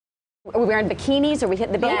Are we wearing bikinis? Or we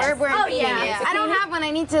hitting the beach? We're wearing bikinis. Yeah. I don't have one. I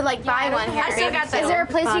need to like buy one here. I still got Is there a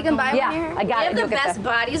place you can buy one here? I got We it. have the best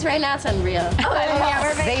bodies right now. It's unreal.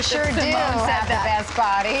 They sure do have the best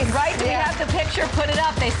bodies. Right? We have the picture. Put it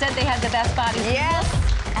up. They said they had the best bodies. Yes.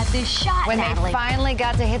 At this shot, When Natalie. they finally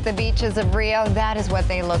got to hit the beaches of Rio, that is what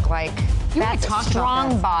they look like. That's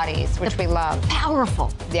strong bodies, which we love.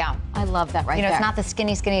 Powerful. Yeah. I love that right You know, there. it's not the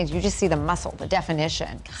skinny, you just see the muscle, the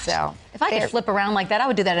definition. So If I could flip around like that, I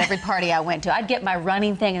would do that at every party I went to. I'd get my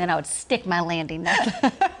running thing, and then I would stick my landing there.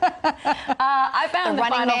 I found the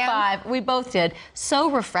running final man? 5. We both did. So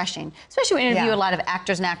refreshing. Especially when we interview a lot of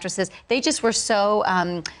actors and actresses. They just were so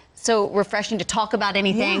refreshing to talk about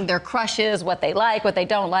anything, their crushes, what they like, what they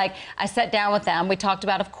don't like. I sat down with them. We talked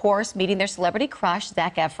about, of course, meeting their celebrity crush,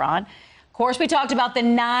 Zac Efron. Of course, we talked about the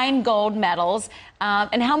 9 gold medals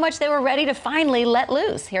and how much they were ready to finally let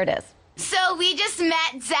loose. Here it is. So we just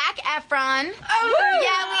met Zac Efron. Yeah, we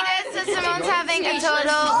did. So Simone's having a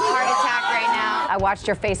total heart attack right now. I watched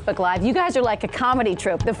your Facebook Live. You guys are like a comedy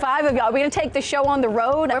troupe. The 5 of y'all. Are we going to take the show on the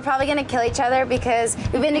road? We're probably going to kill each other because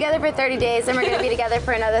we've been together for 30 days and we're going to be together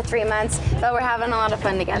for another 3 months. But we're having a lot of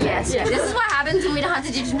fun together. Yes. This is what happens when we don't have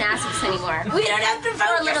to do gymnastics anymore. We don't have to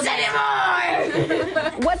focus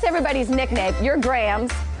anymore. What's everybody's nickname? You're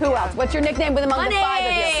Grams. Who else? What's your nickname with among the 5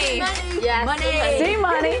 of you? Money. Yes. Money. See,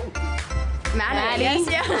 Money. Maddie. Yes.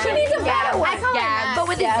 She needs a better one. I call her Matt. But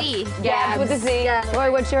with a Z. Gabs with a Z. Lori,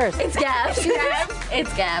 what's yours? It's Gabs.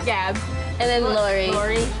 It's Gabs. Gabs. And then Lori.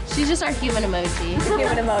 She's just our human emoji.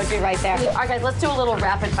 Human emoji right there. All right, guys, let's do a little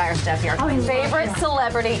rapid fire stuff here. Favorite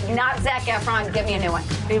celebrity, not Zac Efron. Give me a new one.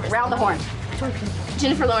 Round the horn.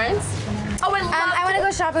 Jennifer Lawrence. Oh, I want to go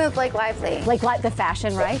shopping with Blake Lively. Like the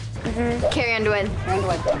fashion, right? Carrie Underwood.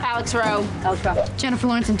 Alex Rowe. Jennifer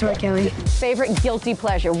Lawrence and Tori Kelly. Favorite guilty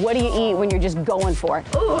pleasure. What do you eat when you're just going for it?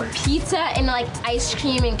 Ooh, pizza and like ice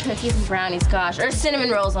cream and cookies and brownies, gosh. Or cinnamon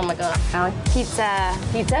rolls, oh my god. Pizza.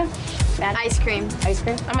 Pizza? Matt? Ice cream. Ice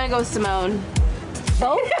cream? I'm gonna go with Simone.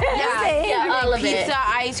 Both? Yeah, all of it. Pizza,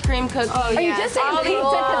 ice cream, cookies. Are you just saying pizza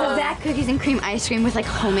because of Zac? Cookies and cream ice cream with like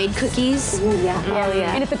homemade cookies. Ooh, yeah. Oh,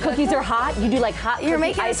 yeah. And if the cookies are hot, you do like hot You're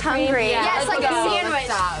making ice us cream? hungry. Yeah, it's like a sandwich.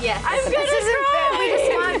 Yes. I'm gonna We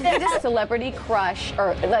just want them. Celebrity crush,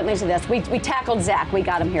 or let me say this, we tackled Zac, we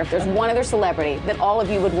got him here. If there's one other celebrity that all of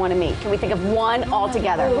you would want to meet, can we think of one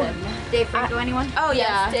altogether? Dave Franco, anyone? Oh,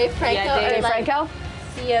 yeah. Dave Franco. Yeah, Dave Franco?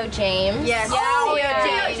 Theo James. Yes.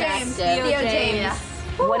 Theo James.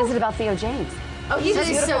 What is it about Theo James? Oh, he's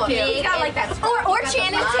just so cute. He's got like that. Or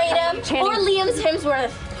Channing Tatum. Or Liam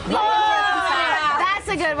Hemsworth. That's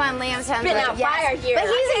a good one, Liam Hemsworth. Spitting out fire here. But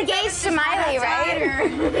he's engaged to Miley,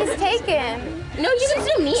 right? He's taken. No, you can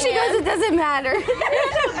still meet She him. goes, it doesn't matter.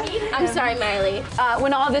 I'm sorry, Miley.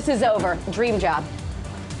 When all this is over, dream job.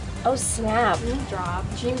 Oh, snap.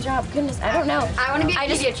 Dream job. Goodness, I don't know. I want to be a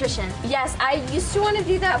pediatrician. Yes, I used to want to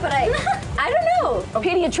do that, but I don't know.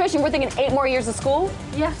 Pediatrician, we're thinking 8 more years of school?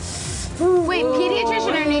 Yeah. Wait,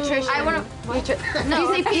 pediatrician or nutrition? I want to.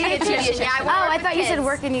 No, you say pediatrician. Yeah, I thought you said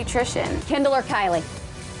work in nutrition. Kendall or Kylie?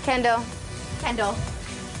 Kendall.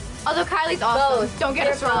 Although Kylie's awesome. Both. Don't get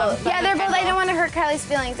us wrong. Yeah, they're both. I don't want to hurt Kylie's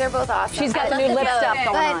feelings. They're both awesome. She's got the new lip stuff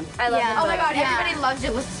going on. I love it. Oh my God, everybody loves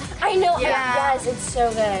your lipstick. I know. Yeah. Yes, it's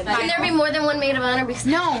so good. Can there be more than one maid of honor? Because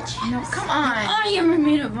No, come on. I am a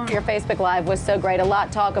maid of honor. Your Facebook Live was so great. A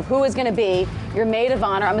lot talk of who is going to be your maid of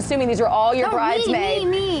honor. I'm assuming these are all your bridesmaids.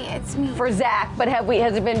 Me. It's me. For Zac, but has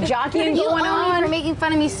there been jockeying You going own me on? for making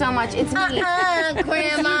fun of me so much. It's me.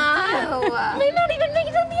 Grandma. They're not even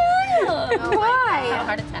making it the aisle. Why?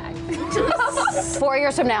 Heart attack. 4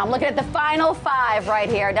 years from now, I'm looking at the final 5 right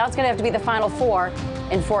here. Now it's going to have to be the final 4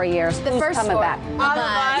 in 4 years. The Who's first coming 4. back? All of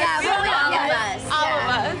us. Yeah, really all of us. All of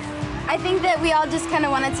us. I think that we all just kind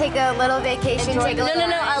of want to take a little vacation. Take a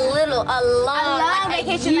long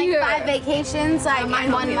vacation, like 5 vacations, like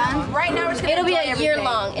in 1 month. Right now, we're just gonna It'll be enjoy a year everything.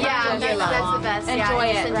 long. Yeah, that's the best. Enjoy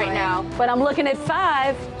it right now. But I'm looking at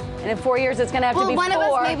 5, and in 4 years it's going to have to be 4. One of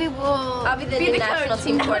us maybe will. I'll be the national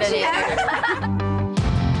team coordinator.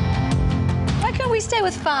 Why couldn't we stay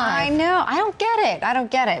with 5? I know. I don't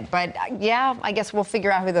get it. But yeah, I guess we'll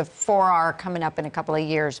figure out who the 4 are coming up in a couple of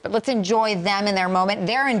years. But let's enjoy them in their moment.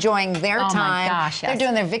 They're enjoying their time. my gosh, yes. They're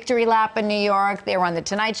doing their victory lap in New York. They were on The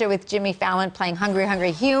Tonight Show with Jimmy Fallon playing Hungry,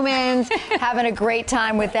 Hungry Humans, having a great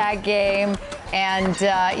time with that game. And,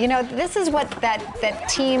 you know, this is what that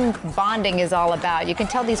team bonding is all about. You can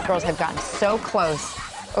tell these girls have gotten so close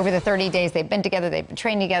over the 30 days they've been together. They've been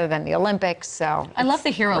training together, then the Olympics. So I love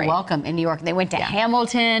the hero welcome in New York. They went to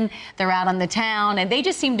Hamilton. They're out on the town, and they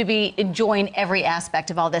just seem to be enjoying every aspect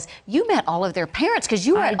of all this. You met all of their parents because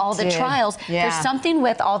you were at all the trials. Yeah. There's something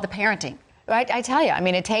with all the parenting. I tell you, I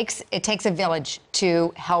mean, it takes a village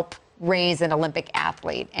to help raise an Olympic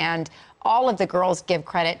athlete, and all of the girls give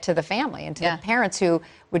credit to the family and to the parents who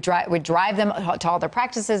would drive them to all their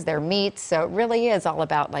practices, their meets. So it really is all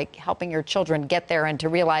about like helping your children get there and to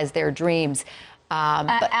realize their dreams.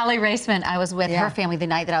 Allie Raceman, I was with her family the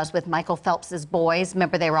night that I was with Michael Phelps's boys.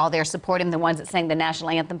 Remember, they were all there supporting him, the ones that sang the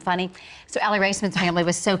national anthem funny. So Allie Raceman's family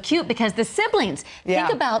was so cute because the siblings,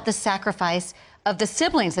 think about the sacrifice of the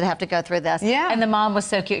siblings that have to go through this. And the mom was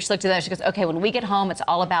so cute. She looked at us, she goes, okay, when we get home, it's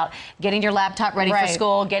all about getting your laptop ready for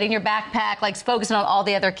school, getting your backpack, like focusing on all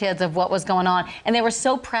the other kids of what was going on. And they were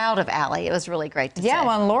so proud of Allie. It was really great to see. Well,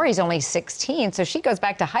 and Lori's only 16, so she goes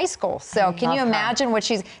back to high school. So can you imagine what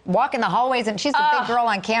she's walking the hallways, and she's a big girl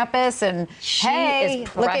on campus, and hey,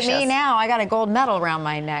 look at me now. I got a gold medal around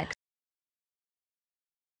my neck.